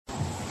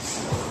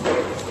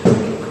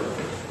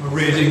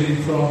reading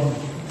from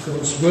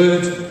God's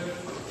Word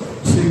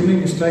this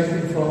evening is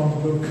taken from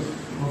the book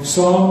of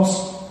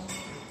Psalms.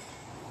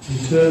 We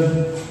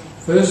turn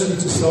firstly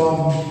to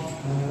Psalm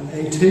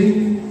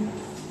 18.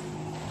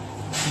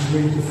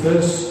 We read the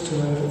first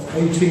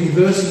 18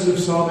 verses of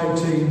Psalm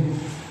 18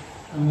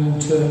 and then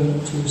turn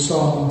to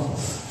Psalm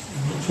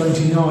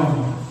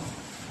 29.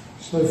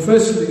 So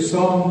firstly,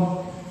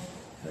 Psalm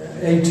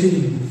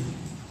 18.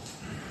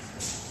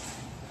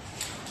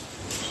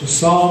 It's a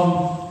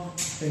psalm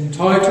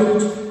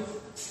entitled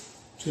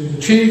To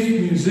the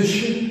Chief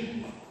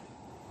Musician,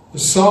 the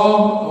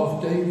Psalm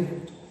of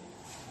David,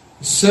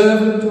 the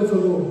servant of the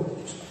Lord,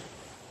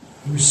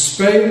 who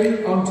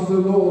spake unto the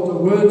Lord the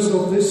words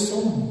of this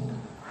song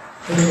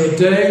in the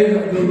day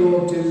that the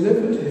Lord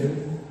delivered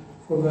him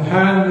from the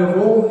hand of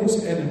all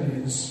his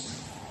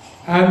enemies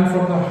and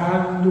from the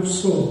hand of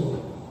Saul.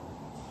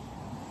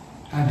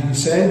 And he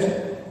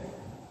said,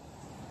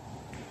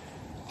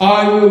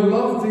 I will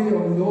love thee,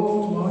 O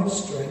Lord, my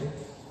strength.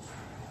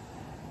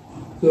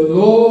 The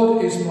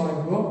Lord is my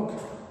rock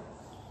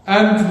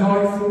and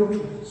my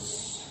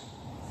fortress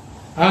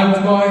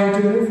and my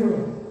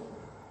deliverer,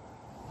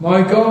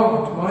 my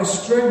God, my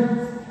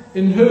strength,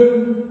 in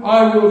whom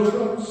I will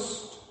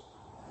trust,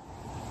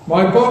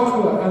 my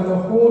buckler and the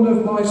horn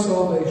of my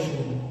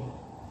salvation,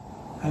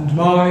 and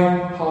my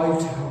high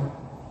tower.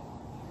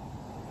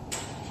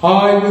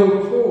 I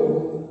will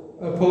call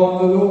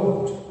upon the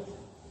Lord,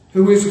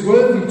 who is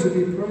worthy to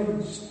be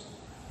praised.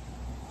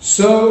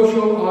 So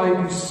shall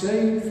I be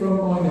saved from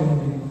mine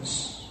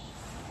enemies.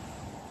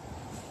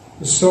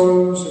 The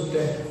sorrows of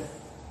death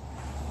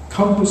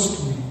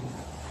compassed me,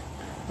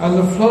 and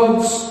the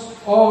floods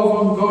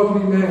of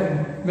ungodly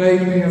men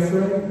made me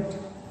afraid.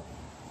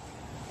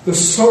 The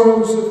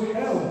sorrows of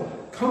hell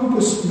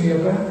compassed me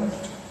about.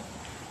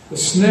 The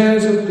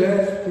snares of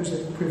death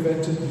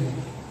prevented me.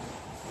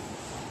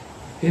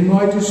 In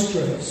my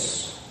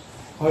distress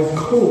I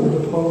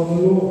called upon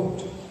the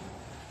Lord,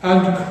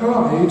 and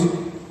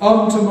cried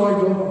unto my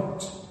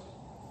God.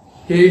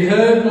 He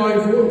heard my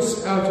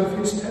voice out of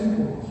his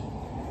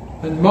temple,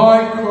 and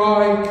my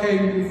cry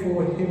came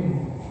before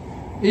him,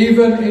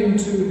 even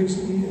into his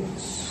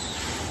ears.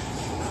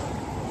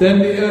 Then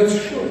the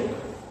earth shook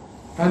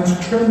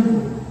and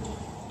trembled.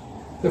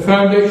 The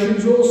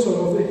foundations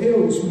also of the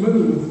hills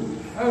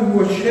moved and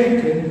were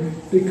shaken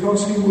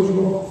because he was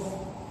wroth.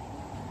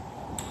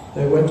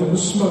 There went up a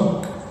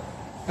smoke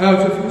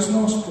out of his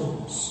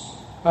nostrils,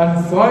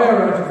 and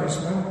fire out of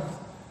his mouth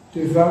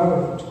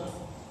devoured.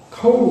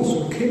 Coals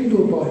were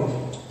kindled by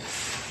it.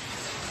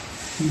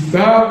 He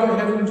bowed the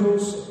heavens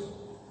also,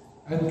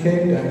 and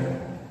came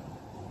down,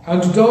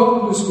 and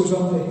darkness was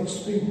under his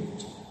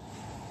feet.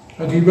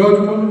 And he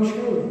rode upon a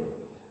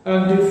cherub,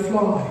 and did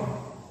fly.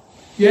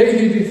 Yea,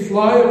 he did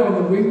fly upon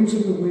the wings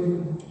of the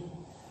wind.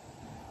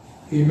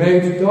 He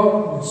made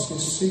darkness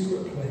his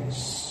secret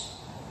place.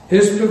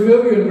 His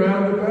pavilion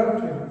round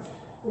about him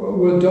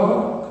were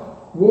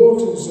dark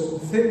waters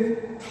and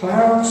thick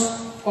clouds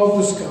of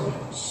the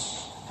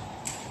skies.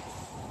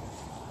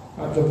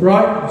 At the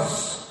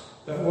brightness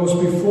that was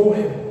before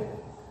him,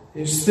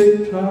 his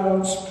thick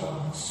clouds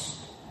passed,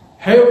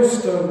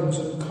 hailstones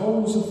and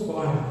coals of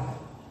fire.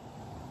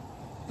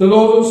 The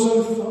Lord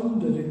also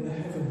thundered in the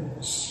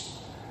heavens,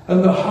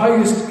 and the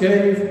highest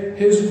gave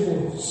his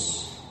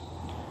voice,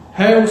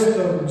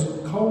 hailstones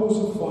and coals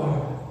of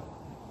fire.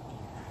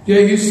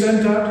 Yea, he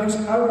sent out his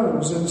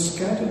arrows and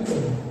scattered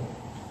them,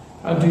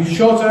 and he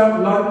shot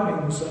out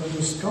lightnings and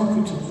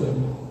discomfited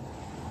them.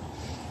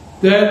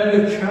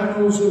 Then the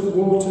channels of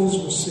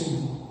waters were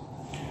seen,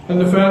 and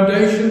the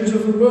foundations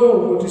of the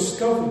world were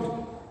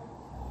discovered.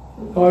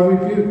 Thy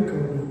rebuke, O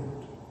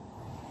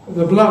Lord,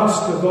 the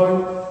blast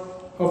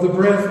of the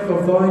breath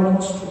of thy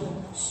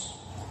nostrils.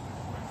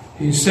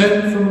 He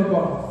sent from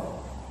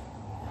above.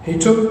 He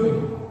took me.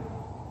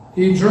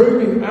 He drew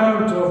me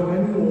out of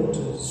many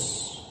waters.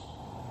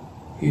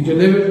 He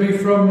delivered me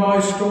from my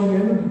strong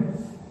enemy,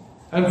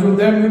 and from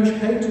them which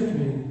hated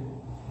me,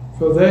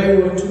 for they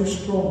were too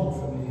strong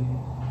for me.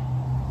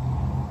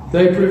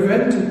 They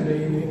prevented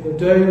me in the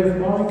day of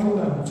my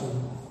calamity,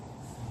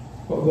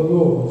 but the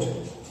Lord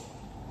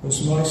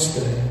was my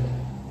stay.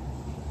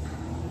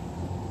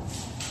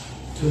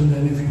 Turn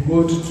then, if you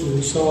would,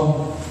 to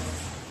Psalm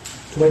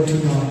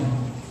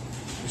 29.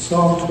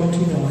 Psalm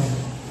 29,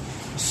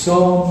 a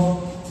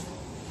psalm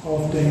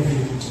of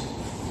David.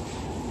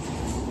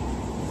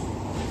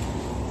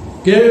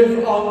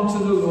 Give unto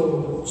the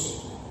Lord,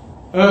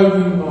 O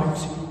ye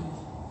mighty.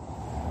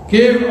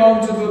 Give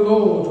unto the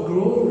Lord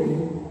glory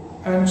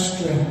and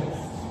strength.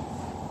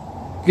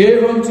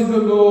 Give unto the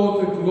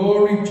Lord the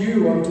glory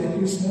due unto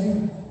his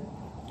name.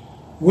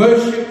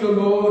 Worship the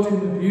Lord in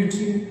the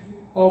beauty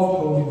of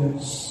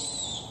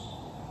holiness.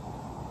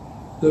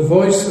 The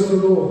voice of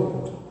the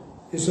Lord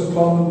is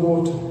upon the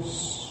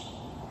waters.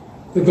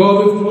 The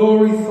God of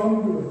glory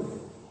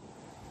thundereth.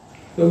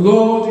 The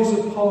Lord is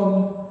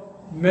upon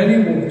many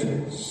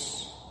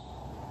waters.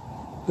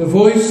 The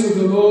voice of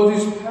the Lord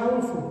is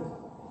powerful.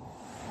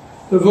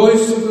 The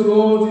voice of the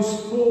Lord is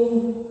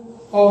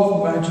full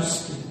of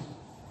majesty.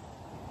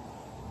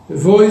 The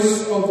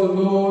voice of the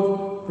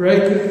Lord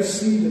breaketh the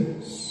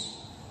cedars.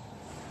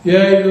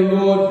 Yea, the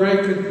Lord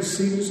breaketh the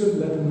cedars of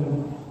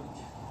Lebanon.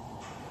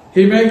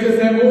 He maketh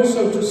them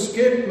also to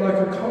skip like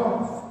a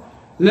calf,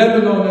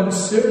 Lebanon and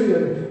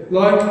Syrian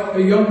like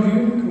a young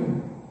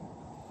unicorn.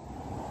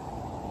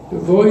 The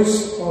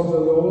voice of the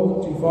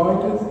Lord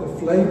divideth the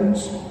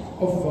flames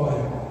of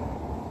fire.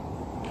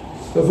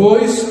 The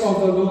voice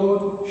of the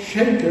Lord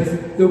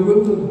shaketh the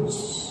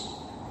wilderness.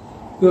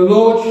 The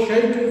Lord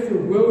shaketh the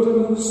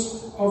wilderness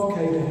of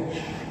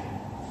Kadesh.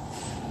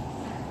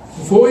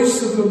 The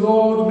voice of the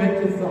Lord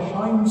maketh the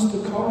hinds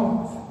to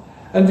calve,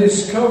 and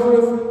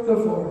discovereth the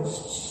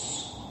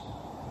forests.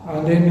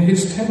 And in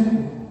his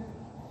temple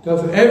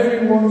doth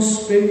every one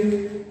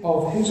speak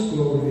of his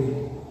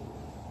glory.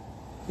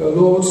 The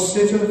Lord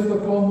sitteth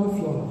upon the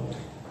flood.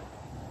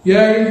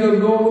 Yea, the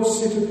Lord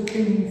sitteth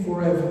king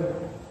forever.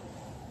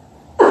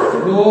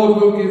 The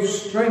Lord will give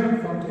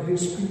strength unto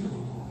his people.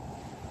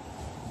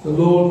 The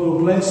Lord will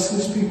bless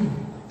his people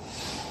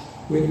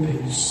with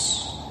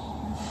peace.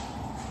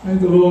 May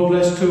the Lord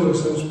bless to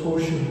us those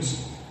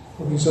portions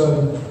of his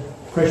own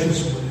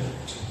precious word.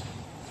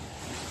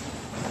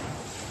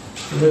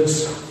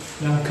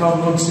 Let's now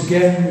come once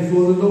again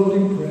before the Lord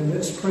in prayer.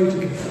 Let's pray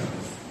together.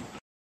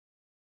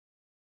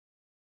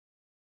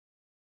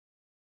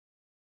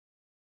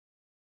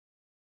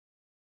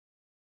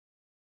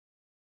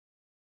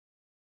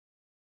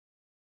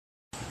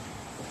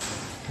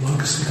 I'd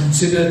like us to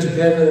consider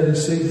together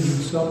this evening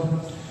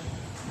some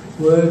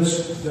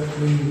words that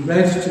we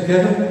read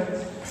together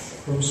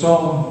from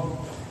Psalm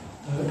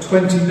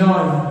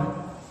 29.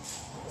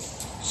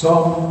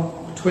 Psalm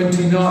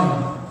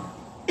 29.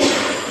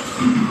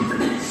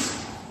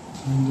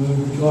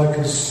 And we'd like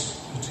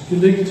us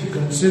particularly to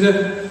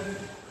consider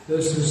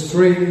verses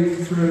 3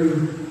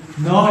 through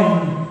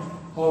 9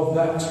 of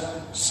that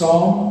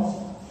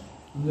psalm.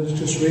 And let's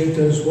just read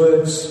those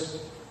words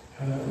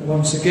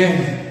once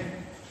again.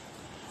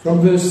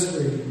 From verse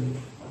 3,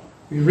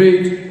 we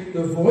read,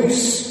 "The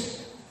voice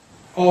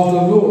of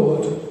the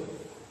Lord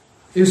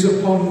is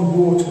upon the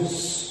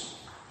waters.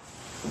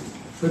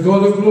 The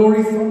God of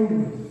glory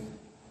thundereth.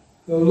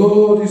 The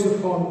Lord is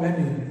upon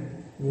many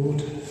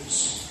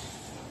waters.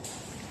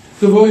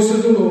 The voice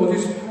of the Lord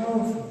is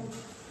powerful.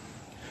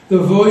 The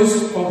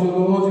voice of the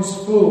Lord is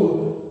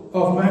full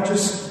of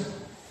majesty.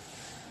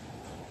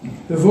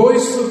 The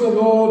voice of the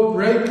Lord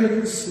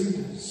breaketh the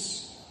cedars.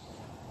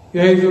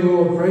 Yea, the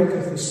Lord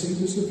breaketh the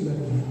cedars of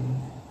Lebanon.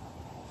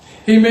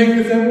 He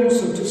maketh them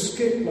also to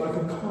skip like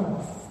a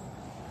calf,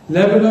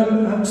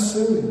 Lebanon and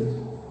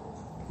Syrian,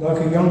 like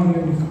a young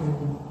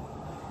unicorn.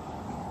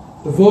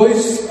 The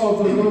voice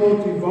of the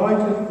Lord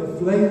divideth the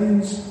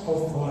flames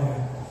of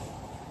fire.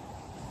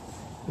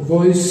 The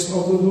voice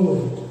of the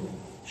Lord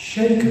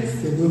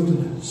shaketh the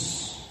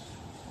wilderness.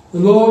 The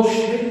Lord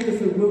shaketh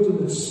the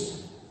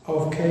wilderness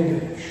of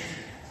Kadesh.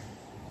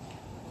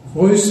 The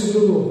voice of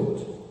the Lord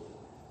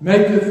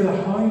maketh the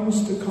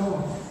hinds to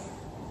calve,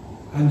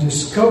 and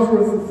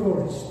discovereth the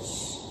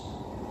forests.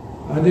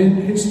 And in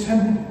his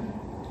temple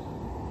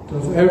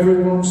doth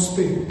every one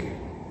speak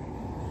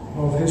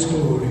of his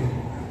glory."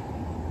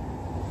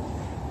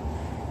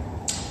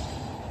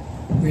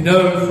 We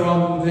know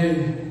from the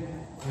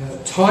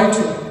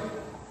title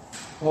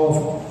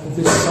of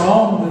this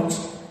psalm that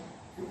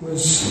it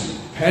was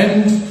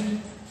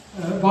penned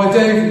by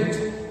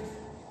David.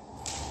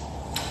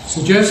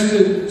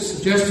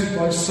 Suggested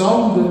by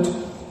some that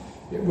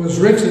it was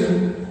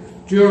written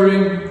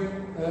during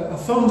a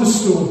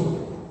thunderstorm.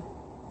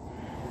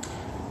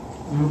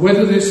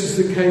 Whether this is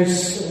the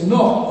case or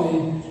not,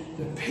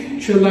 the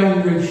picture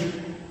language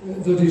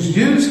that is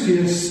used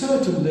here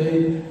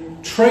certainly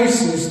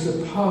traces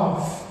the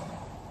path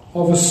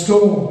of a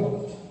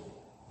storm.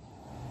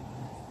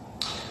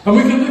 And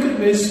we can look at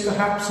this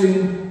perhaps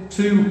in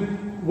two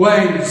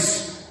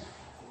ways.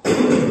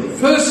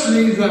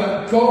 Firstly,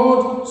 that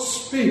God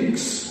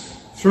speaks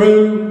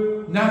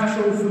through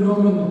natural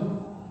phenomena.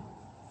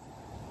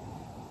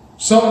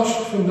 Such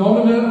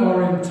phenomena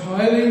are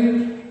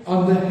entirely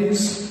under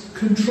his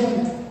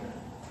control.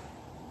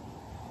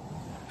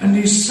 And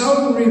he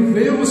so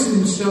reveals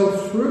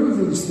himself through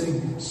these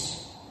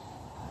things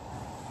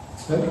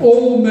that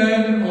all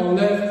men are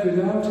left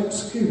without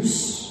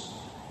excuse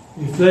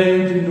if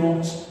they do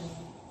not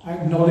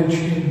acknowledge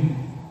him.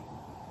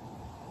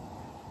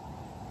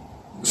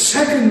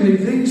 Secondly,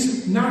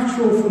 these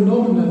natural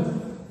phenomena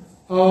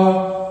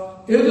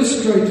are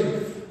illustrative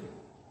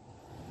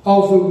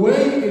of the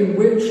way in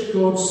which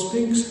God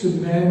speaks to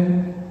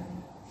men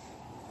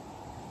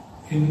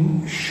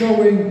in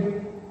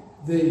showing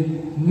the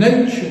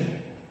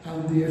nature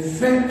and the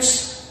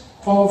effects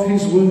of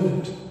his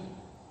word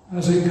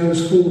as it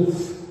goes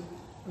forth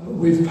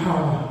with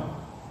power.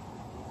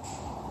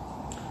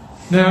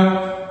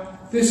 Now,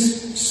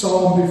 this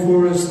psalm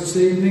before us this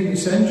evening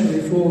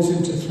essentially falls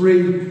into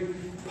three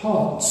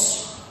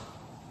parts.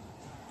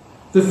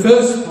 The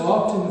first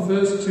part, in the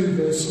first two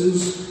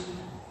verses,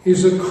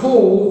 is a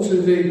call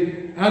to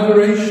the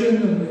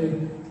adoration and the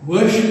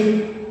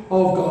worship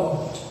of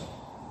God.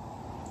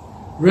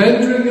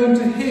 rendering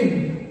unto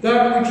him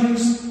that which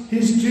is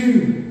his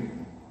due,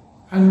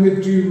 and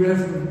with due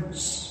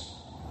reverence.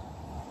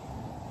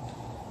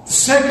 The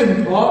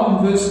second part,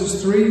 in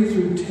verses 3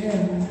 through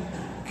 10,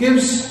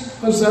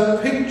 gives us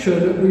that picture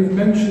that we've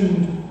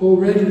mentioned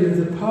already of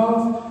the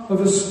path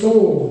of a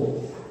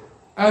storm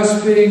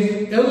as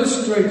being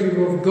illustrative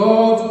of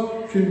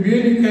God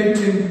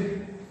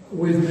communicating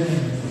with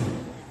men.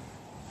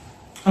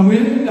 And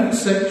within that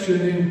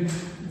section, in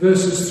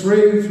verses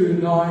 3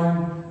 through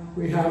 9,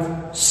 we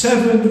have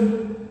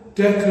 7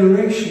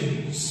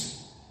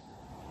 declarations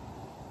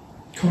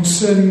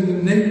concerning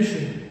the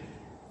nature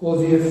or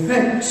the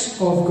effects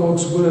of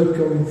God's word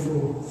going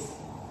forth.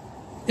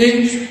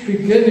 Each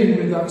beginning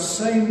with that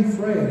same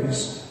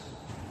phrase,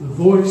 the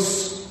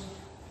voice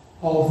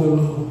of the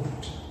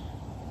Lord.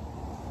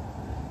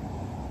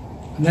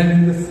 And then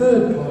in the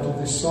third part of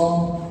this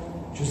psalm,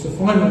 which is the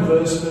final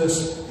verse,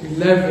 verse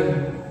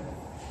 11,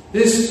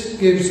 this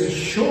gives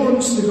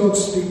assurance to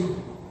God's people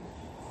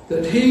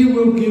that he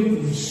will give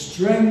them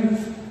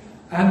strength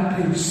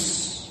and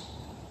peace.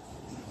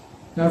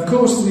 Now, of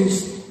course,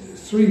 these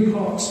 3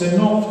 parts, they're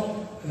not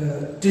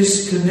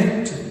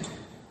disconnected,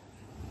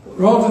 but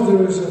rather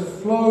there is a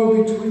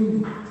flow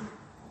between them.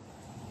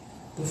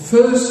 The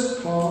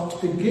first part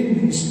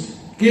begins,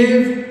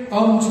 give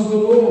unto the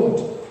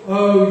Lord,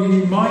 O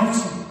ye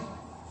mighty.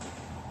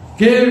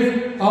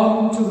 Give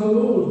unto the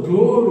Lord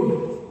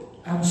glory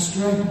and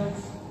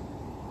strength.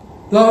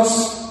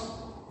 Thus,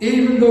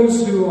 even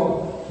those who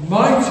are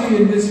mighty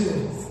in this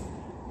earth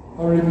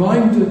are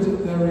reminded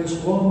that there is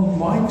one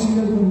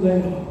mightier than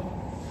they are.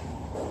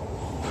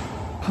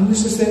 And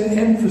this is then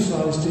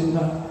emphasized in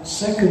that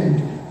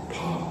second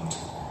part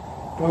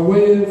by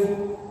way of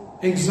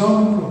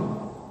example.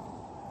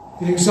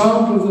 The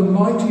example of the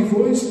mighty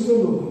voice of the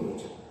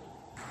Lord,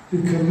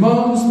 who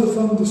commands the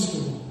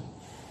thunderstorm,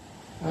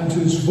 and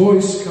whose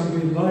voice can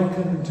be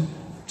likened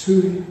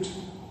to it.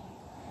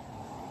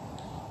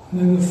 And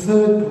then the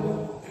third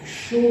part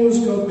assures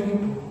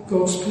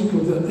God's people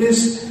that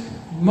this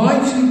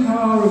mighty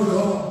power of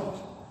God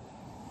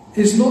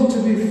is not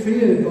to be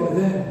feared by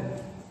them,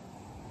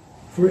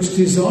 for it's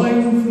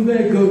designed for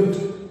their good,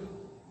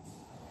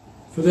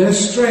 for their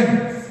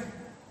strength,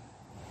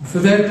 and for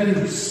their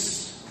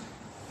peace.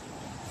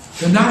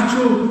 The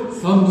natural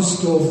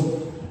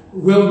thunderstorm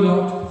will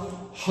not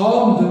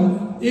harm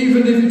them,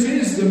 even if it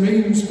is the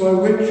means by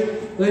which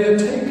they are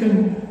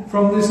taken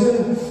from this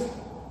earth.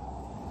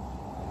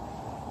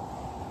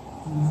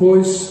 The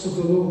voice of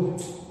the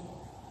Lord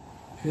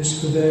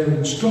is for their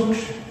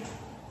instruction,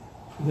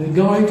 for their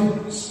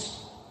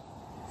guidance,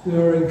 for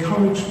their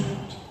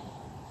encouragement,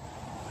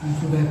 and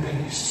for their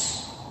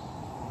peace.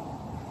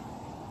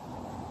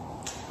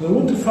 But I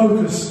want to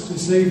focus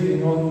this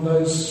evening on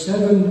those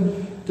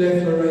 7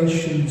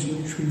 declarations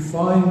which we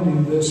find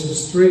in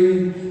verses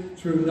 3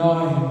 through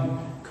 9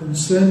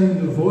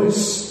 concerning the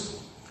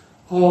voice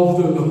of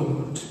the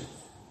Lord.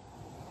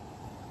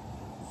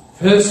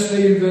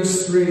 Firstly, in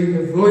verse 3,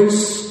 the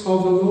voice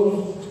of the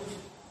Lord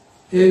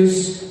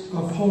is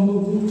upon the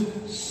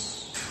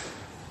waters.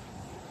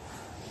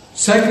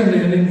 Secondly,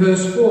 and in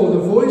verse 4, the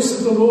voice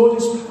of the Lord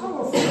is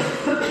powerful.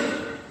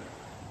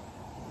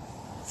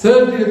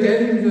 Thirdly,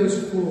 again in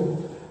verse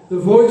 4, the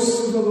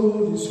voice of the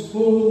Lord is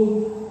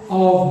full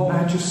of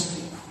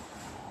majesty.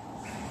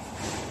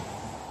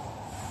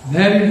 And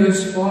then in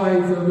verse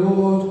 5, the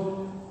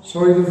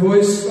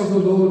voice of the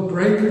Lord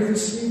breaketh the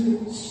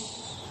cedars.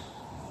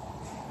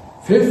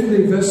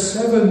 Fifthly, verse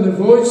 7, the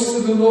voice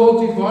of the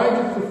Lord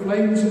divideth the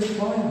flames of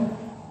fire.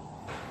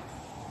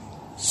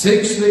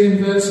 Sixthly,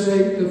 in verse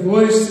 8, the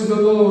voice of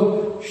the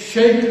Lord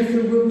shaketh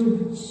the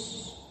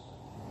wilderness.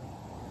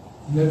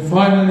 And then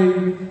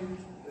finally,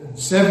 and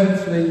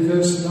seventhly,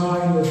 verse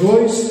 9, the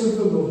voice of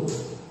the Lord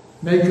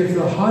maketh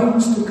the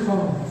hinds to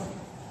calve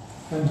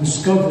and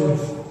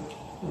discovereth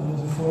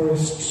the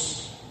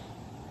forests.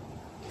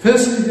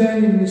 Firstly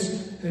then,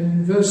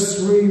 in verse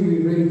 3 we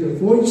read, the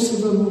voice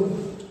of the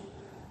Lord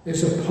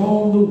is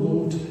upon the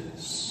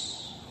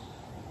waters.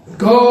 The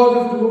God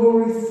of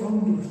glory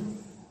thundereth.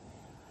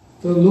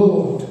 The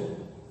Lord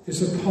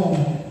is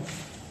upon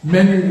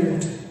many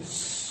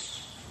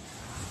waters.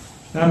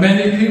 Now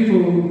many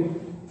people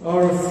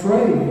are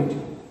afraid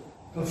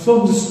of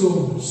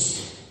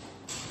thunderstorms.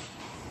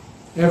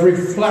 Every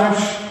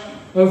flash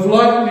of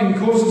lightning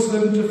causes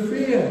them to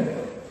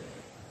fear,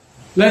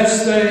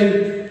 lest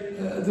they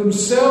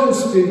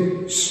themselves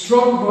be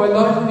struck by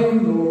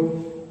lightning,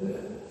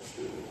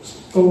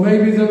 or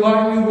maybe the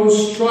lightning will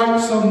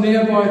strike some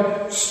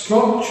nearby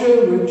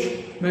structure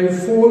which may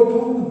fall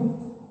upon them.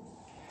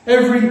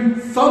 Every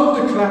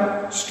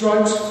thunderclap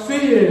strikes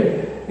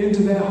fear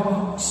into their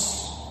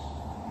hearts.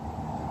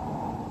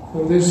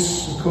 Well,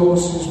 this, of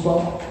course, is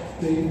but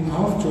the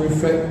after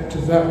effect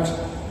of that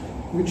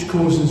which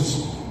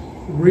causes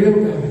real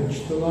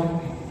damage, the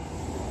lightning.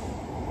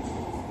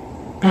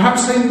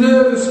 Perhaps they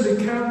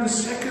nervously count the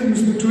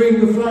seconds between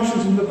the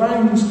flashes and the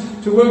bangs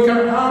to work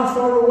out how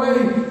far away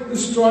the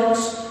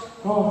strikes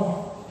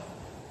are.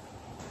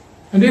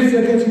 And if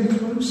they're getting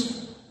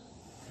closer,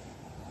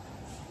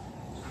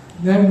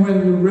 Then when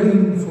the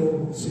rain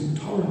falls in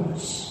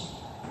torrents,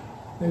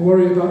 they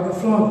worry about the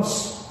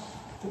floods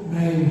that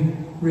may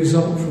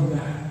result from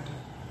that.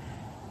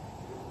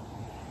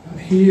 But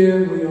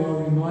here we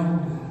are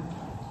reminded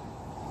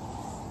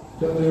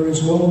that there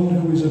is one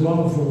who is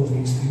above all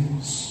these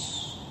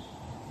things,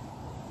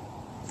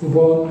 the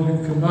one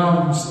who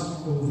commands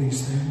all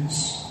these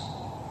things,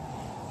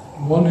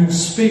 the one who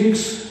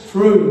speaks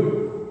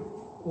through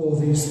all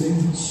these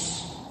things.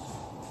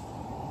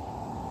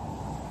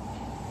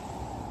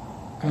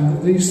 And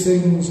that these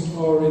things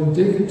are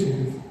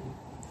indicative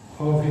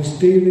of his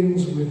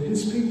dealings with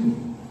his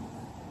people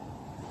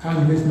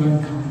and with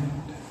mankind.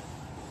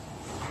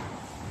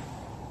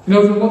 You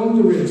know, the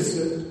wonder is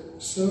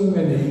that so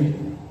many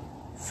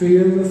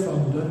fear the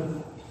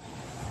thunder,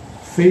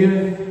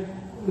 fear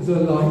the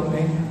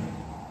lightning,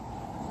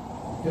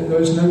 yet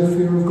there is no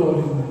fear of God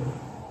in them.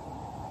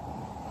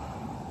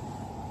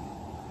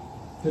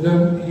 They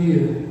don't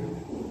hear,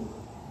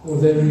 or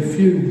they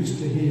refuse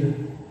to hear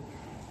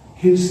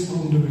his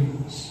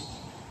thunderings.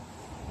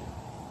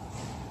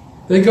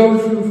 They go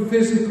through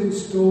physical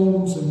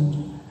storms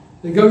and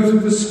they go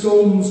through the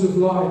storms of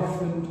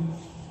life, and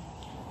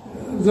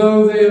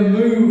though they are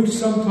moved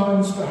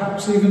sometimes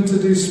perhaps even to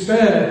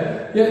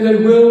despair, yet they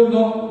will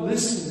not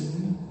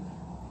listen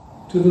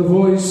to the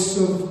voice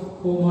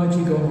of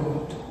Almighty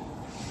God,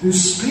 who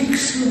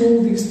speaks through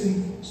all these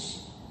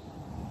things.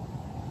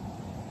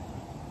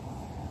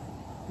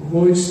 The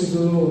voice of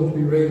the Lord,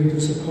 we read,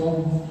 is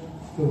upon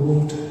the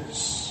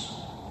waters.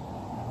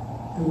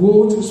 The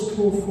waters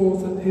pour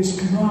forth at his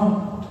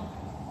command,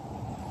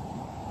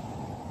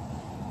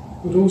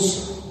 but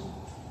also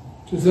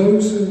to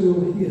those who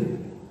will hear.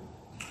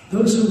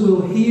 Those who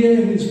will hear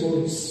his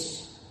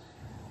voice,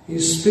 he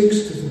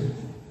speaks to them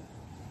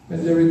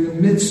when they're in the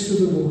midst of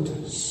the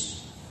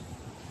waters,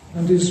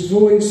 and his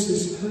voice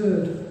is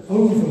heard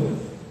over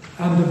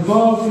and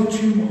above the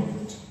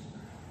tumult,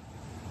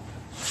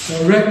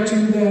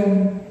 directing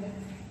them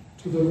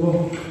to the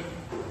rock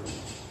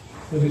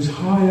that is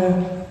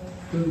higher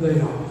than they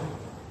are,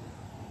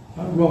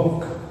 that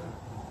rock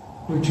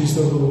which is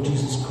the Lord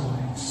Jesus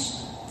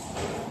Christ.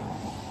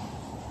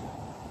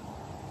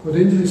 But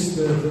in this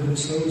third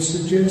verse, I would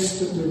suggest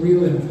that the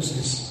real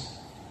emphasis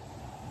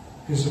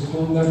is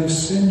upon that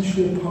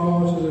essential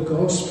part of the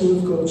gospel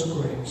of God's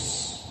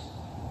grace,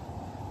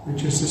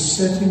 which is the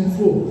setting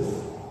forth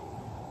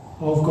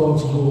of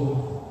God's law.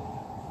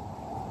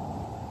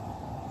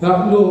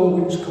 That law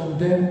which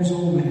condemns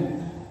all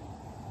men,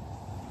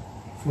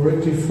 for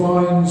it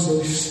defines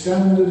a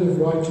standard of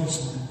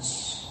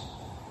righteousness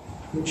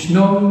which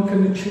none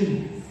can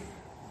achieve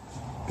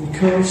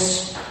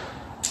because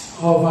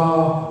of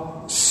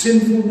our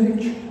sinful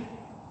nature.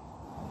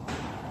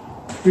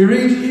 We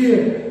read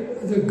here,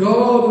 the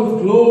God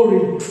of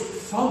glory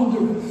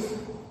thundereth.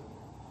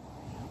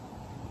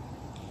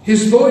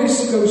 His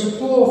voice goes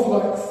forth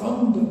like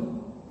thunder.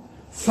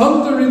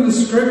 Thunder in the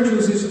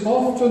scriptures is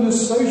often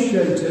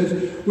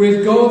associated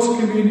with God's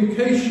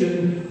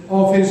communication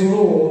of his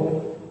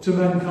law to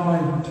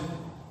mankind.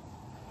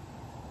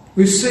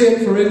 We see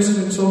it, for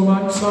instance, on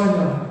Mount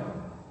Sinai.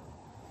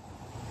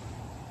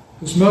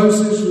 As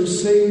Moses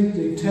received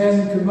the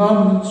 10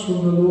 commandments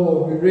from the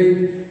Lord, we read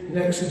in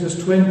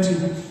Exodus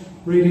 20,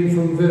 reading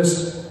from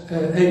verse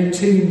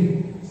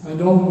 18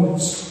 and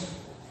onwards,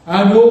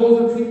 and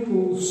all the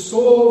people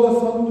saw the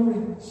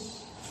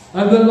thunderings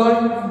and the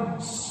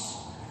lightnings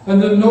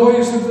and the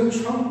noise of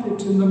the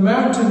trumpet and the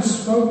mountain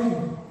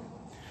smoking.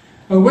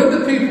 And when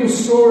the people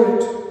saw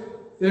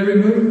it, they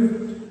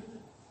removed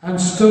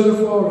and stood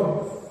afar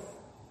off.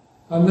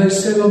 And they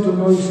said unto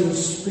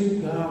Moses,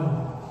 Speak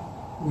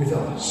thou with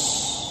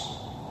us,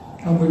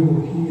 and we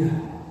will hear.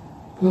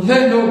 But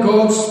let not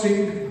God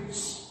speak with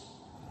us,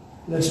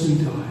 lest we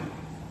die.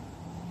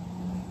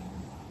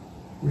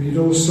 Read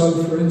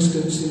also, for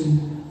instance,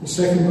 in the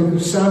second book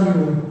of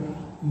Samuel,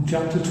 in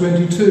chapter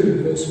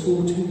 22, verse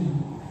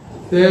 14.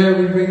 There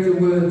we read the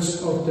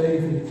words of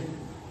David.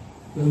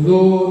 The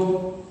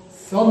Lord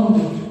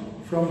thundered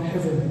from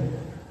heaven,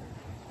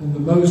 and the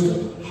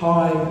Most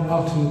High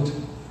uttered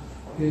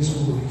his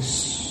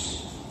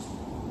voice.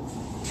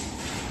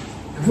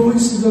 The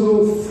voice of the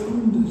Lord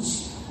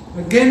thunders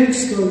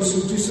against those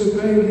who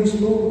disobey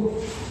his law,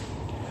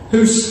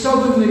 who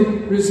stubbornly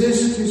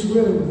resist his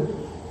will,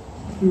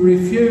 who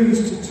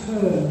refuse to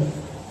turn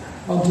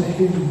unto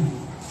him.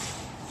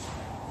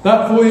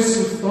 That voice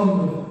of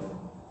thunder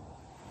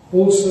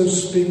also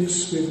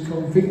speaks with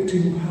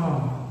convicting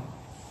power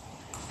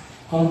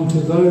unto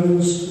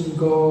those whom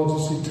God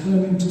is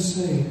determined to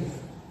save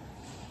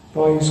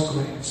by his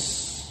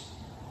grace,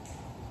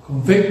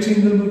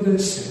 convicting them of their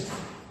sin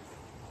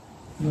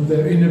and of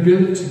their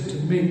inability to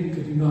meet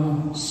the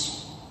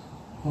demands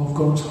of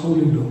God's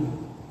holy law.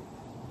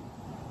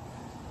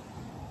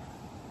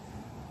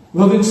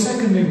 Well, then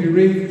secondly, we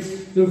read,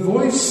 the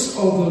voice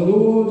of the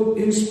Lord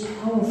is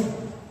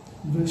powerful.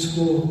 Verse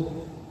 4.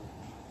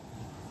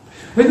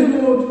 When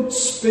the Lord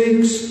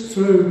speaks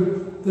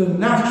through the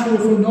natural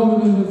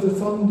phenomenon of the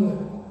thunder,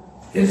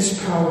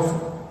 it's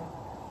powerful.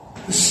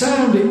 The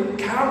sound, it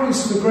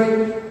carries for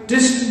great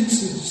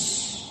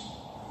distances.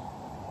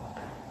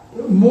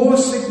 But more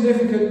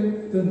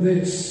significant than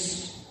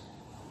this,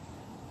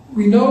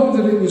 we know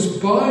that it was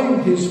by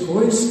his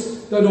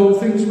voice that all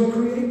things were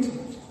created.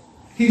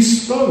 He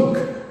spoke,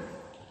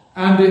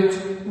 and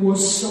it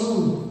was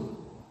so.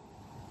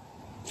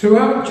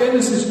 Throughout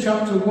Genesis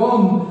chapter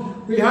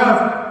 1, we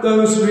have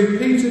those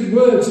repeated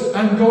words,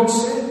 and God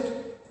said,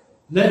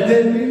 "Let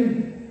there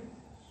be,"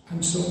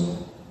 and so on.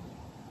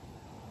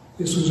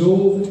 This was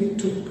all that he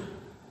took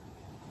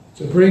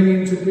to bring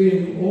into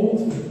being all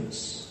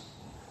things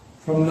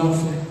from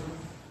nothing.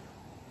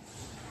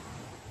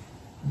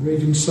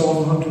 Reading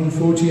Psalm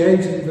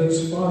 148 in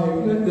verse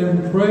 5, "Let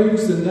them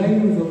praise the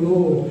name of the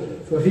Lord,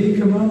 for he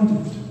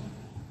commanded,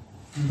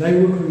 and they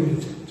were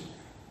created."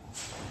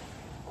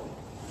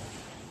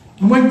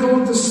 And when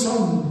God the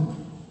Son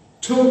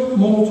took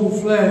mortal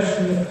flesh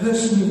in the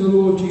person of the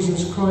Lord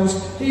Jesus Christ,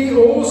 he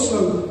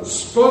also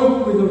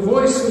spoke with a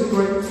voice of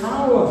great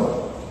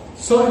power,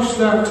 such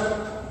that,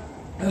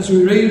 as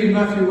we read in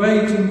Matthew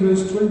 8 in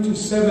verse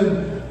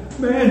 27,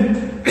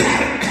 men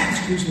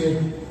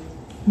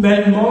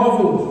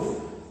marveled,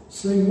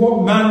 saying,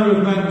 "What manner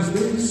of man is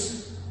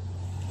this,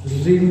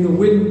 that even the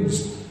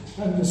winds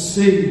and the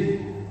sea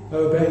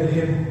obey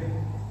him?"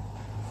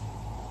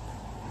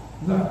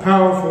 That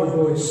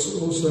powerful voice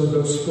also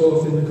goes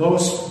forth in the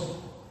Gospel,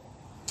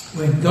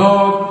 when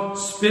God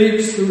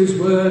speaks through his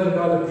word and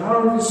by the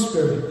power of his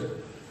Spirit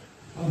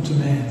unto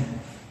men.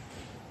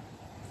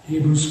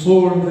 Hebrews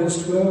 4 and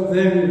verse 12,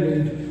 there we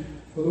read,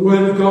 "For the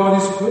word of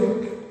God is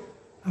quick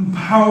and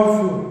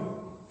powerful,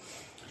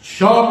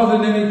 sharper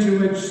than any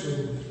two-edged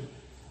sword,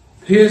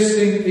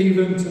 piercing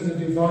even to the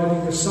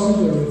dividing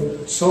asunder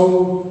of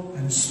soul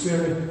and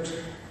spirit,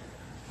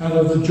 and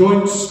of the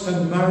joints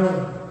and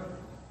marrow,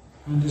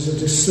 and is a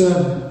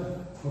discerner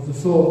of the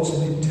thoughts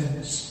and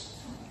intents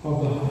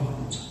of the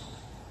heart."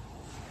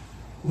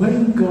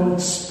 When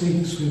God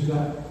speaks with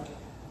that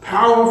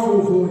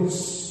powerful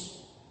voice,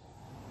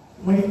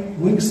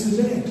 wakes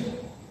the dead,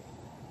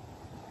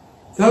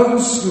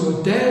 those who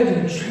are dead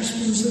in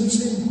trespasses and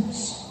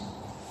sins,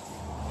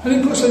 and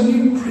it puts a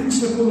new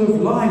principle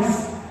of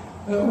life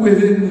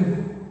within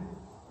them,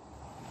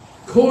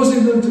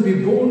 causing them to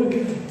be born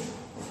again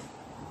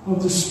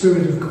of the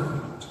Spirit of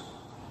God.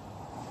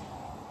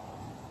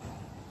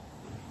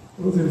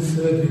 Well, then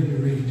thirdly we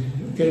read,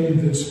 again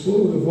in verse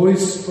 4, "The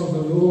voice of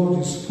the Lord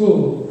is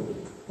full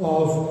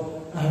of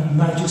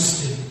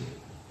majesty."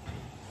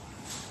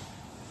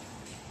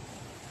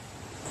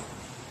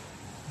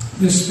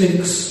 This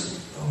speaks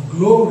of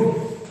glory,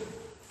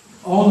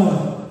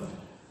 honour,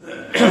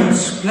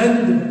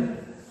 splendour,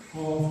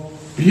 of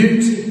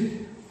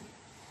beauty.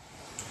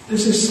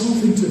 This is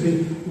something to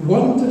be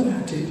wondered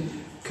at. It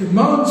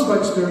commands by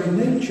its very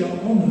nature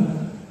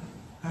honour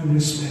and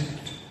respect.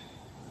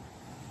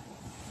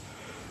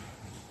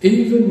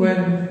 Even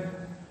when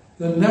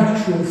the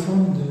natural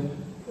thunder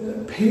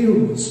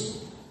peals,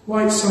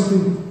 why, it's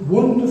something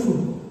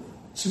wonderful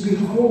to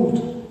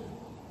behold.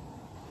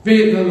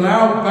 Be it the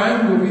loud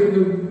bang or be it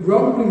the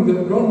rumbling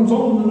that runs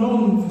on and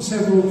on for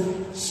several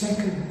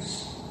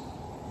seconds.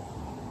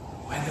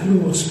 When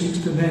the Lord speaks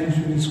to men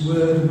through his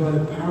word and by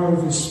the power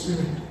of his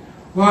Spirit,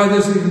 why,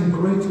 there's even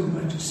greater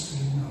majesty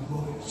in that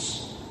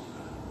voice.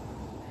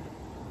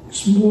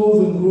 It's more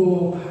than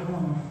raw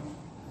power.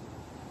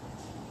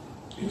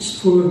 It's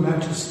full of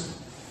majesty.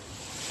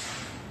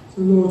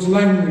 The Lord's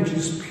language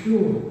is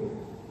pure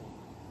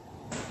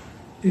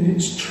in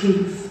its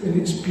truth, in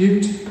its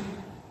beauty.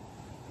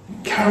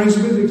 It carries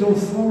with it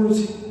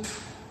authority.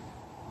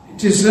 It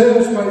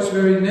deserves by its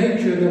very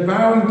nature the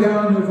bowing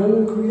down of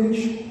all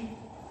creation,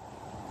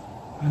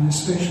 and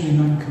especially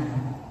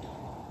mankind.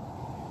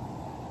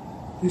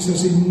 This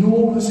has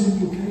enormous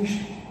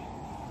implication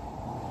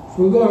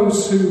for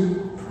those who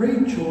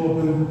preach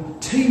or who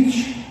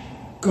teach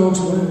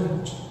God's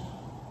word.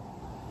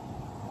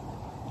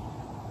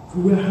 For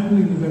we're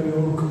handling the very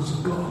oracles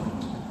of God.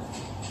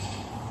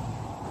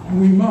 And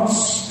we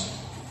must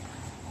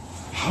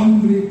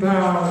humbly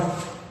bow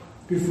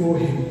before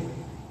him,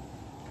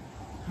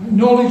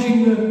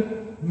 acknowledging the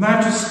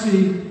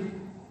majesty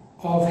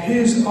of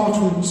his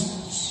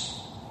utterances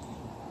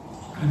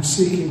and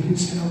seeking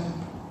his help,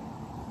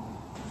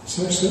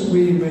 such that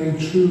we may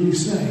truly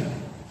say,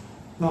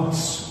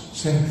 "Thus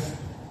saith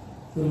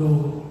the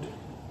Lord."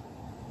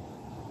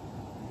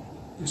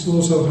 This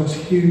also has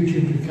huge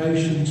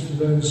implications for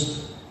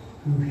those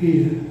who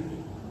hear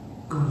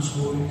God's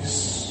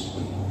voice.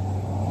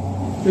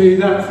 Be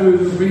that through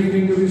the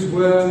reading of his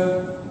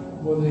word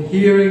or the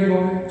hearing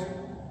of it,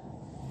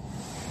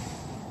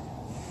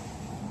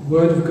 the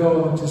word of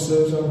God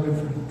deserves our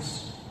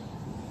reverence.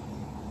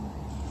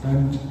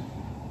 And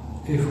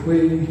if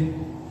we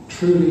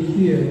truly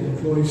hear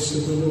the voice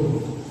of the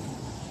Lord,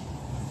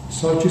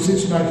 such is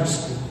its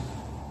majesty,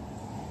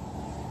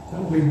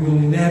 that we will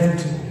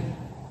inevitably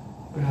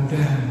bow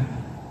down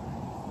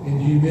in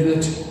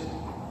humility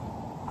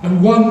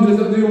and wonder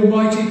that the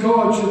Almighty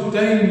God should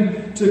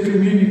deign to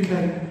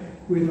communicate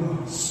with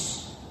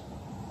us.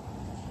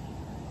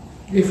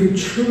 if we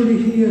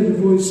truly hear the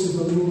voice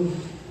of the Lord,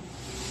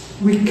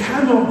 we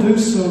cannot do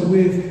so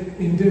with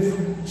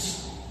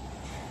indifference,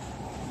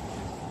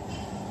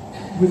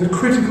 with a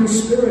critical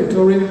spirit,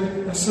 or in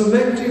a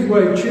selective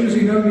way,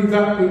 choosing only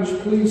that which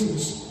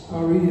pleases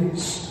our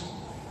ears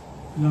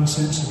and our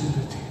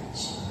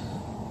sensibilities.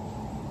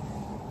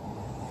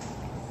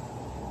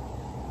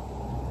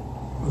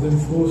 Well, then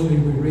fourthly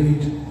we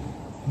read in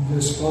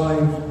verse 5,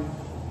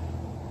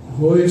 the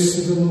voice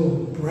of the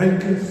Lord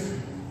breaketh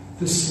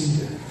the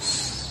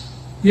cedars.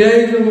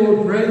 Yea, the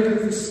Lord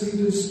breaketh the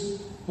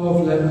cedars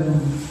of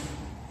Lebanon.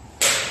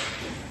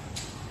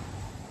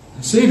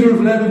 The cedar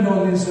of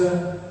Lebanon is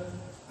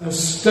a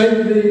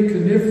stately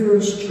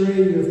coniferous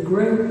tree of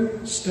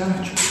great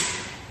stature.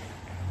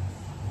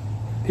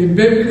 In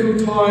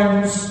biblical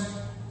times,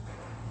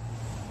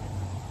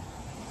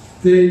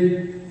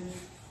 the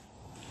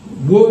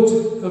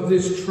wood of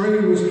this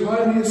tree was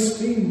highly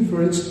esteemed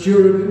for its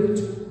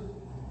durability.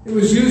 It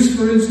was used,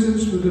 for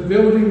instance, for the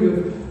building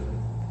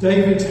of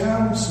David's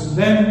house, and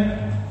then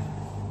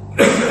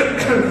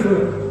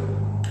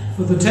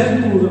for the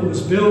temple that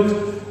was built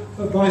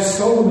by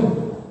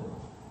Solomon.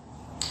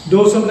 And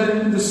also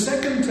then the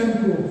second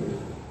temple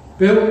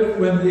built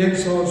when the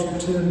exiles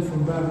returned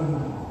from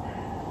Babylon.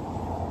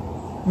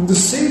 And the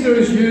cedar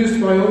is used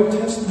by Old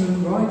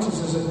Testament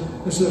writers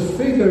as a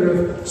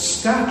figure of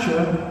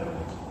stature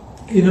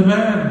in a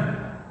man.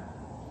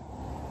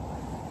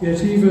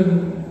 Yet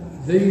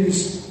even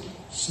these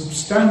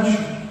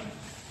substantial,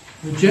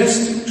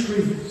 majestic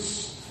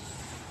trees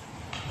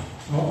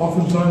are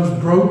oftentimes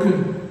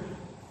broken.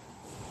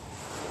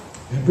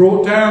 They're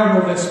brought down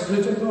or they're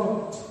split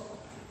apart.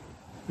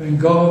 When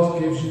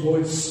God gives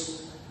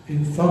voice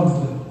in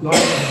thunder,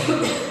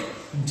 lightning,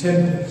 and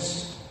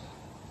tempest.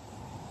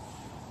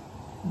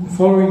 In the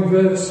following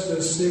verse,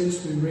 verse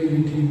 6, we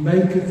read, He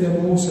maketh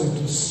them also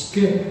to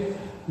skip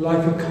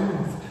like a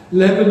calf,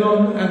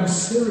 Lebanon and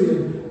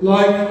Syrian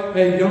like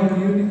a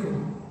young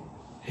unicorn.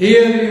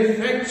 Here the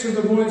effects of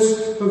the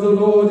voice of the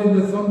Lord in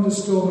the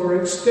thunderstorm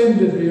are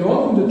extended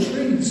beyond the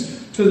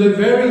trees to the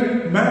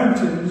very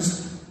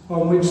mountains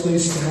on which they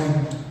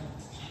stand.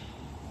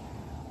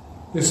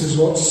 This is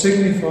what's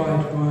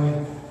signified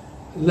by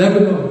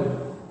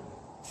Lebanon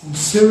and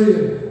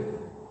Syria.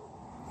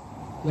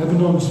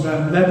 Lebanon's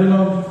Mount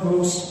Lebanon, of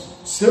course.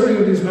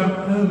 Syria is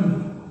Mount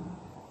Hermon.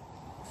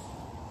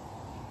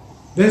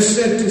 They're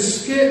said to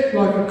skip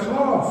like a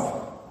calf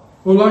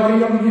or like a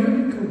young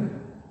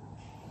unicorn.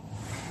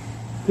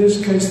 In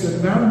this case, the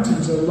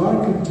mountains are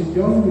likened to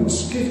young and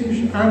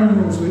skittish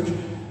animals which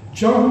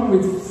jump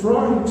with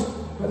fright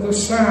at the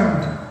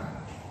sound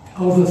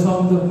of the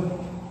thunder.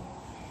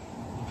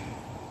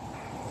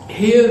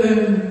 Here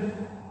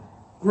then,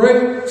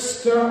 great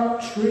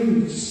stout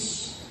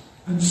trees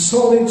and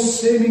solid,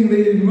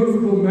 seemingly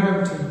immovable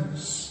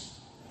mountains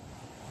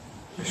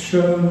are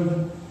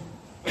shown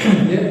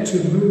yet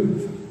to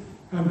move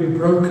and be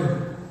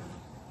broken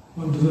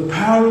under the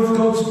power of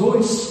God's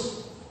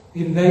voice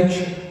in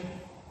nature.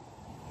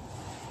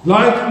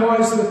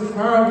 Likewise, the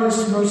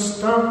proudest, most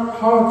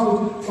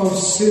stout-hearted of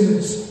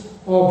sinners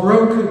are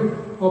broken,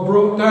 are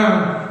brought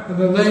down, and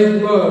are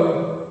laid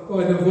low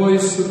by the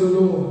voice of the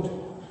Lord,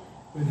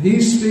 when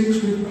He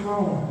speaks with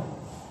power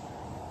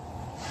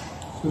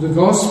through the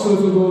gospel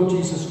of the Lord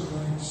Jesus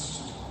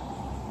Christ,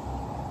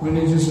 when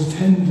it is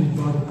attended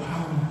by the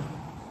power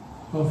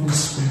of His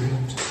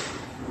Spirit.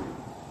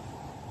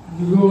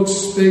 And the Lord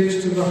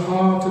speaks to the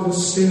heart of a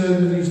sinner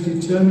that He is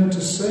determined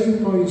to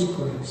save by His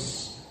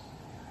grace,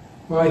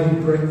 why He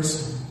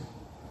breaks him.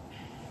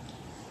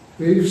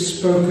 We've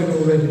spoken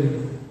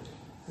already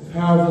of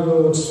how the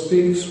Lord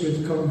speaks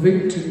with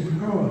convicting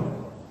power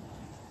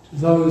to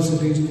those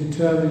that He is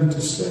determined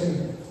to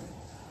save.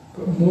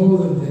 But more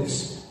than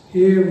this,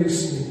 here we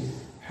see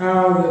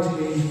how that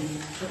He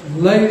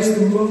lays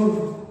them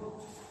low.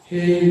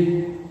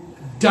 He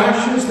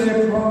dashes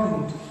their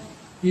pride.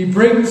 He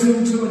brings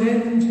them to an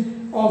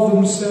end of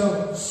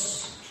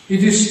themselves. He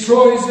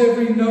destroys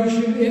every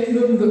notion in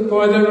them that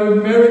by their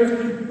own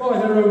merit, by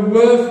their own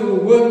worth or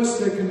works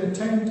they can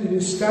attain to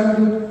His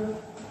standard,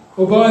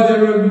 or by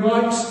their own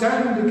might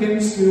stand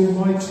against the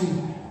Almighty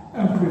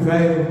and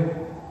prevail.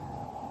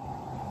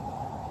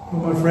 Oh,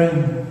 my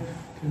friend,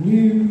 can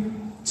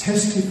you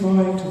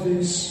testify to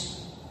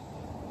this?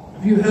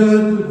 Have you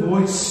heard the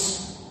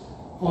voice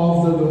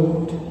of the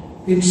Lord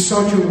in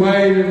such a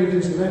way that it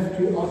has left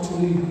you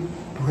utterly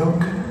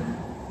broken?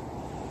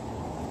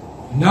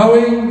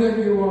 Knowing that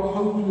you are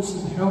hopeless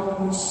and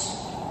helpless,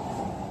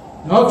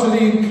 and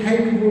utterly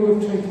incapable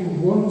of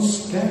taking one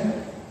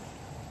step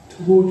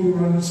toward your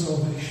own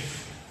salvation.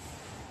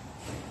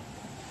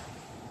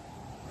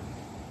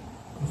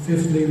 And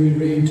fifthly, we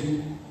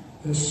read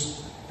verse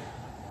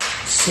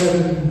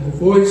 7, the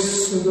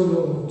voice of the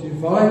Lord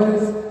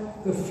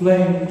divideth the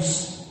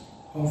flames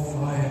of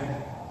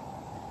fire.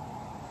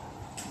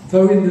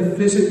 Though in the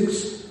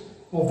physics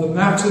of the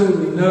matter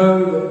we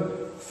know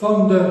that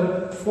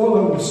thunder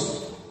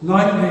follows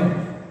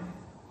lightning,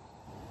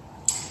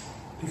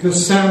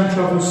 because sound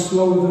travels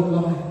slower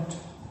than light.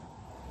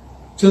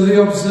 To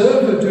the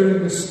observer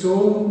during the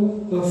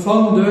storm, the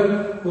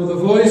thunder or the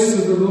voice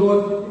of the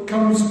Lord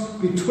comes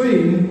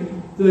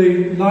between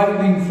the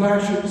lightning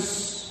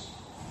flashes,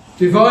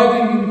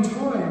 dividing in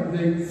time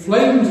the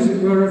flames, as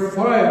it were, of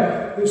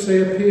fire which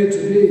they appear to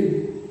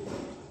be,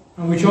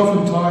 and which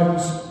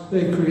oftentimes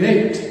they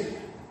create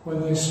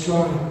when they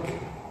strike.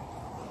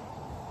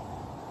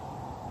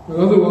 But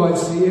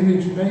otherwise the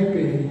image may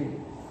be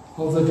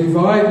of the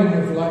dividing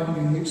of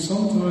lightning which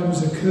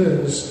sometimes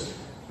occurs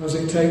as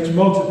it takes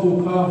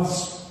multiple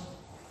paths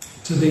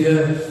to the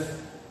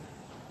earth.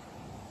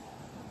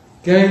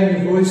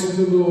 Again, the voice of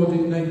the Lord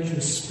in nature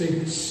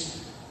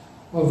speaks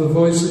of the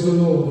voice of the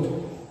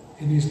Lord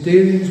in his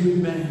dealings with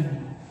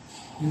men,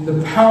 in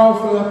the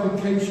powerful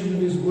application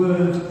of his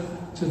word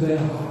to their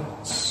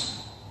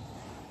hearts.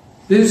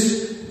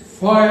 This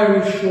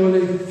fire is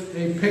surely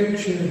a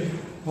picture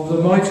of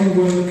the mighty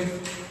work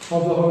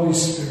of the Holy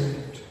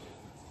Spirit.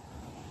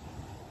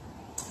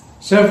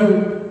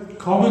 Several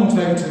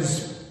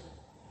commentators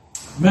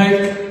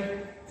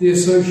make the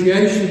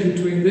association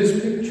between this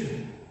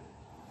picture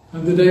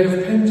and the day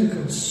of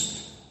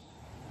Pentecost,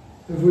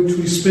 of which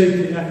we speak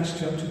in Acts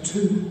chapter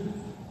 2.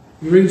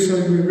 We read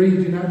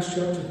in Acts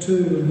chapter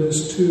 2 and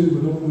verse 2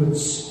 and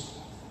onwards.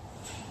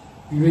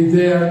 We read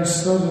there, and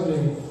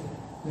suddenly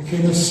there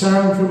came a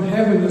sound from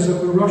heaven as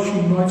of a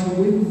rushing mighty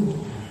wind,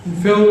 and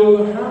filled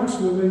all the house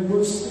where they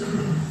were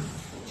sitting.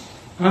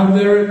 And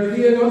there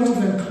appeared unto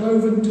them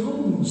cloven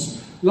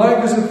tongues, like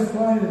as of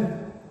fire,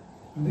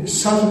 and it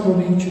sat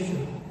upon each of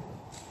them.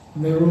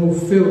 And they were all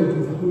filled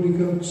with the Holy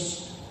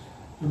Ghost,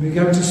 and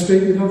began to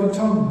speak with other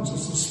tongues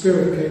as the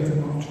Spirit gave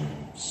them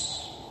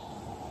utterance.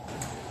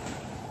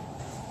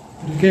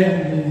 But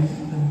again,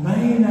 the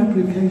main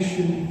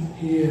application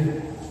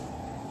here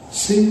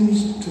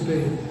seems to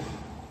be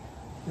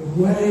the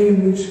way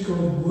in which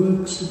God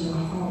works in the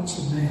hearts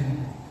of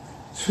men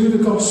through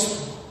the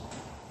gospel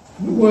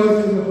and the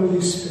work of the Holy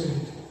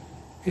Spirit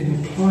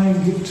in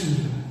applying it to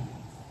them.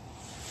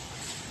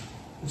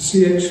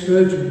 C.H.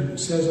 Spurgeon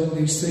says on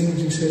these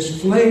things, he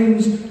says,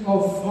 flames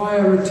of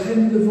fire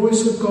attend the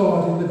voice of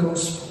God in the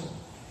gospel,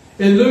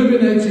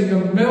 illuminating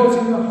and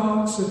melting the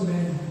hearts of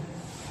men.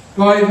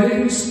 By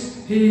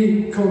these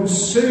he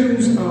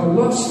consumes our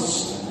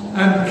lusts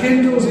and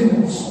kindles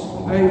in us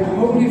a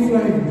holy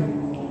flame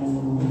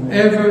of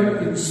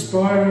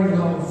ever-inspiring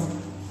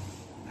love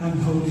and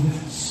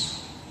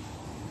holiness.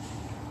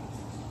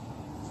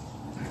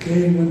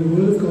 Again, when the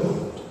Word of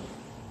God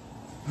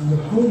and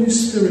the Holy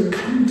Spirit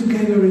come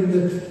together in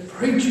the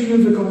preaching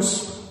of the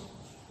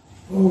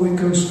gospel, it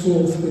goes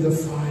forth with a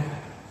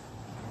fire.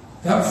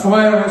 That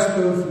fire has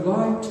both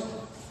light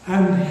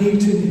and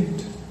heat in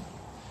it.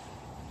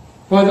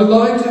 By the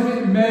light of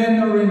it,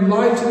 men are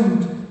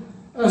enlightened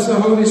as the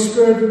Holy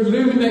Spirit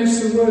illuminates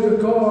the Word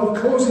of God,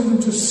 causing them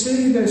to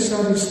see their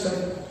sad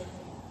estate.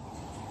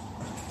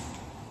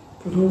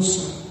 But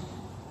also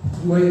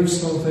the way of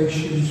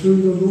salvation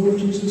through the Lord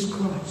Jesus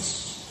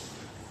Christ,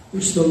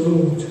 which the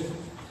Lord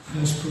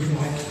has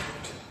provided.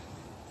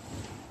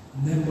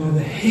 And then by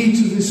the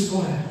heat of this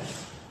fire,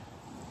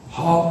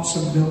 hearts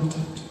are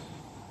melted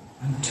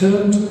and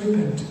turned to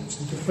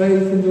repentance and to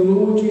faith in the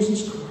Lord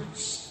Jesus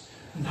Christ.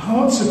 And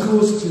hearts are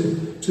caused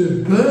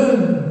to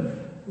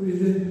burn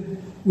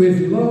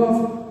with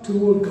love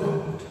toward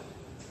God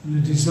and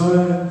a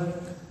desire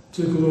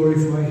to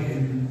glorify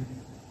Him.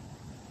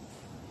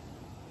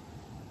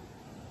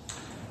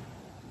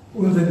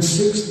 Well then,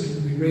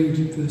 sixthly, we read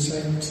in verse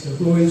 8, the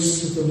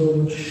voice of the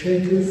Lord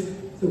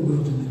shaketh the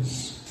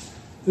wilderness.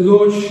 The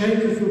Lord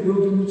shaketh the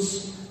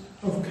wilderness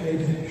of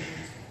Kadesh.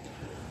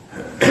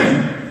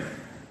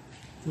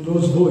 The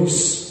Lord's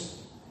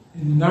voice,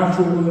 in the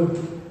natural word,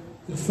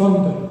 the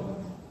thunder,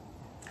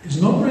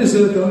 is not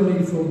reserved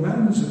only for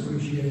man's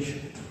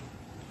appreciation.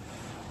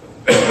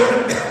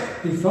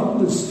 He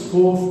thunders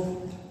forth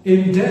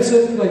in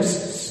desert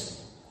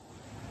places,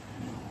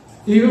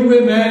 even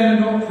where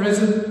men are not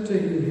present to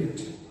hear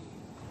it.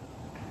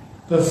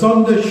 The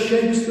thunder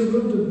shakes the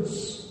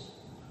wilderness.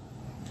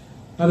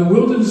 And the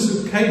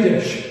wilderness of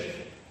Kadesh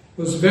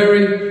was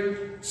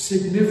very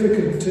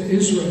significant to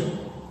Israel,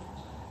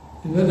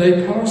 in that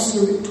they passed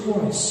through it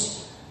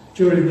twice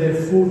during their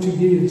 40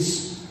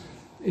 years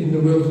in the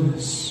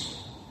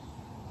wilderness,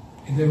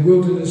 in their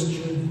wilderness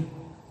journey.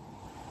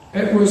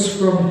 It was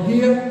from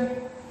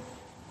here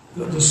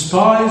that the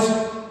spies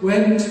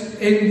went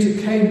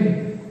into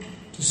Canaan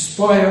to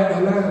spy out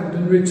the land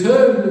and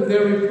returned with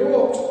their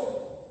report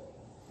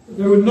that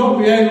they would not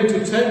be able to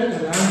take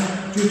the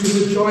land due to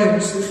the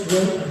giants that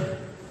dwelt there.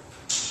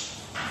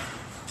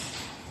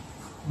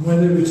 And when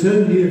they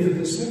returned here for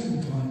the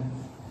second time,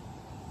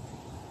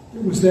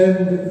 it was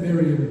then that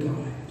Miriam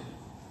died.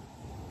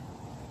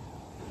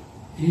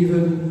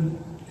 Even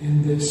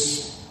in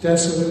this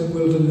desolate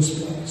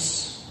wilderness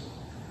place,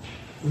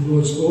 the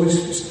Lord's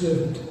voice was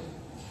heard,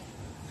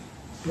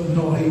 but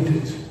not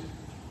heeded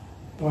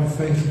by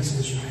faithless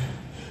Israel.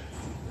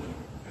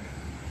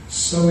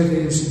 So it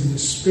is in the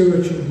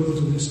spiritual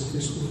wilderness of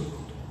this world.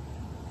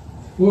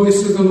 The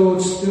voice of the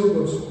Lord still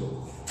goes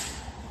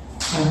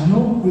forth, and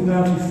not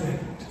without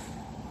effect.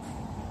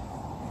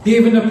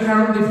 Even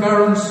apparently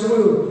barren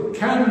soil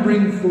can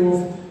bring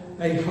forth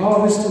a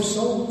harvest of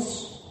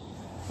souls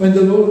when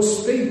the Lord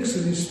speaks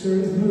and His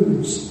Spirit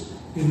moves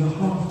in the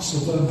hearts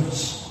of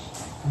those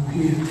who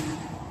hear.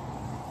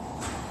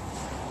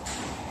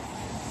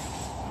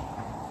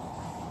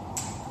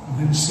 And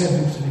then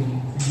seventhly,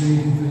 we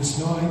read in verse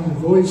 9, the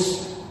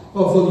voice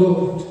of the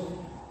Lord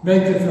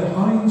maketh the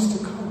hinds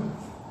to come,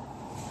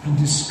 and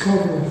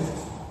discovereth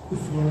the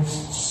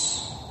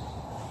forests.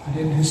 And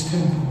in His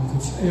temple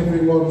does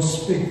everyone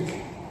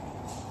speak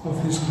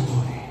of His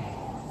glory.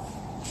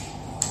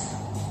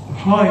 The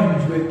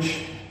hind,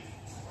 which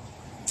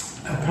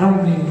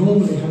apparently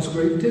normally has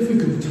great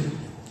difficulty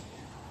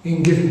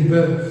in giving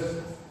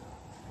birth,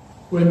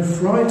 when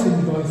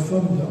frightened by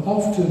thunder,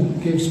 often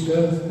gives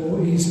birth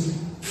more easily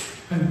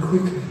and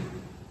quickly.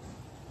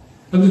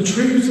 And the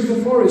trees of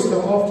the forest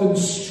are often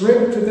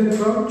stripped of their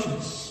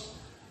branches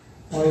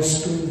by a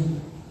storm.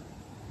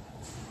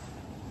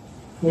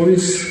 The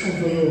voice of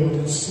the Lord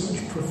has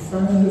such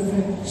profound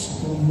effects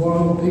upon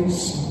wild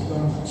beasts and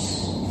plants.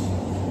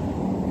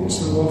 Yet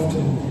so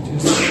often it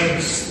is the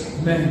case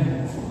that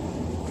men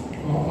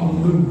are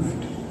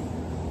unmoved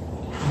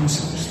by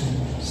such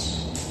things.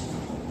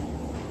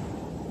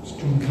 As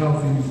John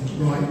Calvin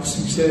writes,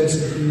 he says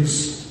that it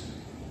is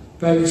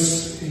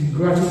base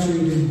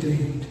ingratitude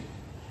indeed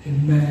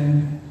in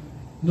man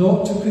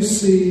not to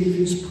perceive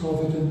His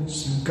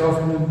providence and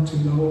government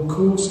in the whole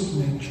course of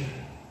nature,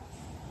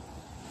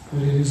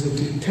 but it is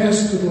a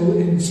detestable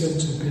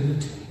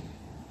insensibility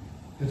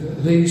that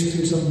at least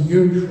His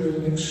unusual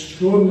and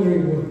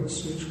extraordinary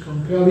works, which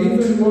compel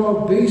even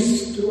wild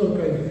beasts to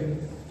obey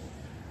Him,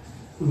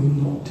 will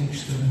not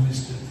teach them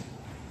wisdom.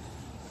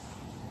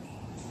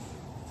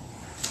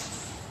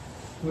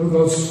 Well,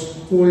 God's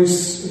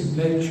voice in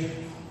nature,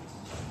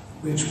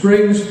 which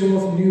brings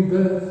forth new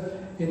birth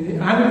in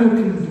the animal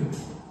kingdom,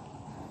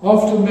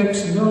 often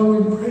makes no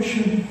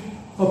impression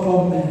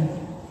upon men.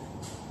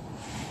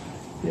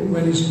 Yet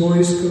when His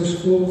voice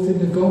goes forth in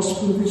the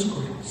gospel of His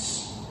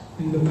grace,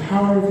 in the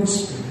power of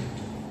His Spirit,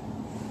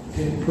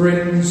 it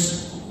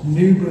brings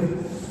new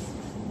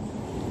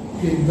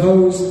birth in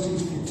those that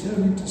He's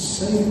determined to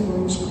save by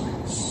His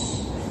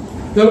grace.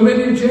 Though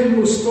many in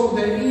general stop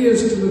their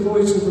ears to the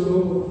voice of the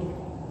Lord,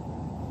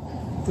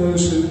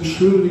 those who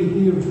truly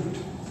hear it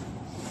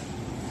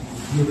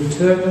will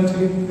return unto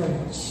Him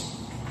praise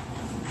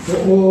for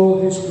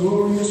all His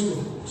glorious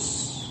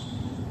works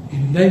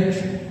in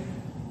nature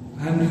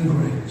and in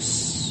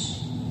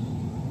grace.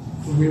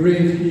 For we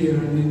read here,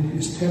 and in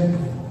His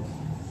temple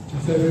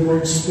doth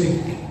everyone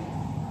speak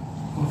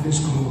of His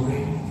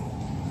glory.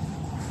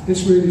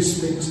 This really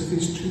speaks of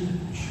His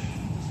church,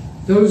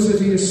 those that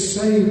He has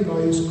saved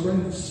by His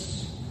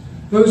grace,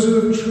 those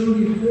who have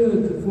truly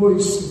heard the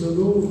voice of the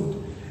Lord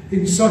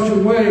in such a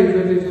way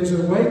that it has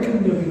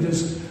awakened them, it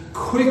has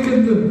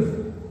quickened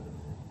them,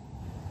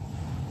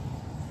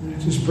 and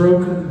it has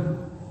broken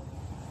them.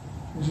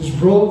 It has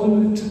brought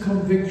them into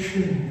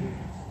conviction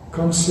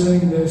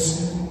concerning their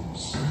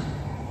sins.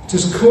 It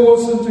has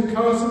caused them to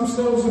cast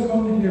themselves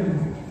upon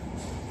Him.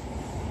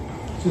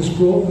 It has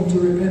brought them to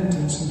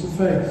repentance and to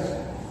faith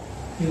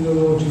in the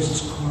Lord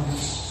Jesus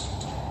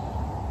Christ,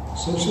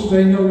 such that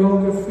they no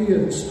longer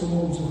fear the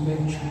storms of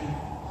nature,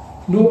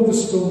 nor the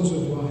storms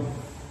of life,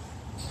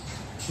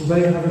 for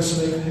they have a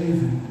safe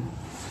haven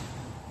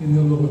in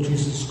the Lord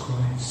Jesus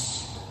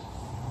Christ.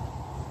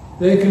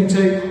 They can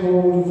take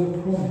hold of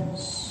the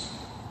promise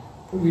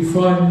that we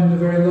find in the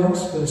very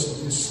last verse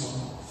of this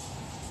psalm.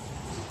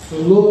 The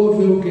Lord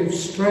will give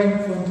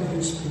strength unto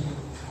His people.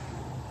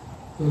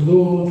 The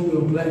Lord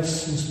will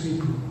bless His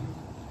people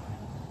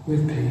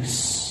with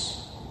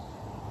peace.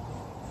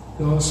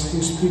 Thus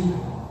His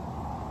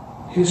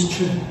people, His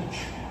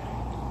church,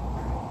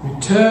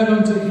 return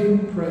unto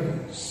Him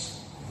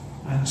praise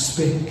and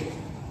speak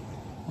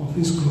of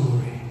His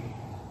glory.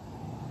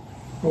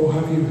 Oh,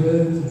 have you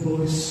heard the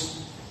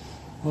voice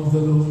of the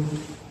Lord?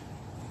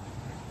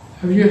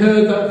 Have you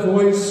heard that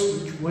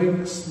voice which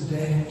wakes the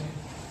dead?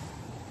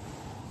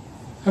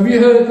 Have you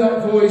heard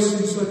that voice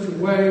in such a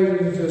way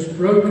that it has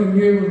broken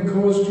you and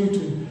caused you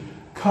to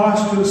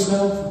cast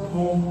yourself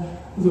upon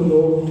the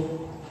Lord?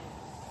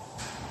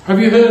 Have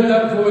you heard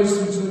that voice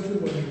in such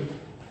a way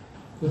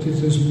that it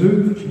has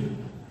moved you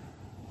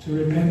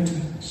to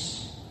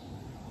repentance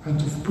and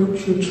to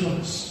put your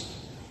trust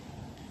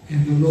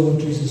in the Lord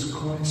Jesus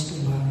Christ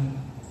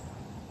alone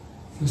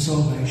for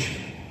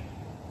salvation?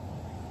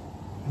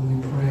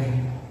 And we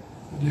pray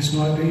that this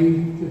might be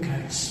the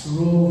case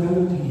for all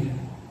gathered here.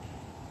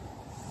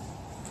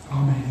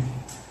 Amen.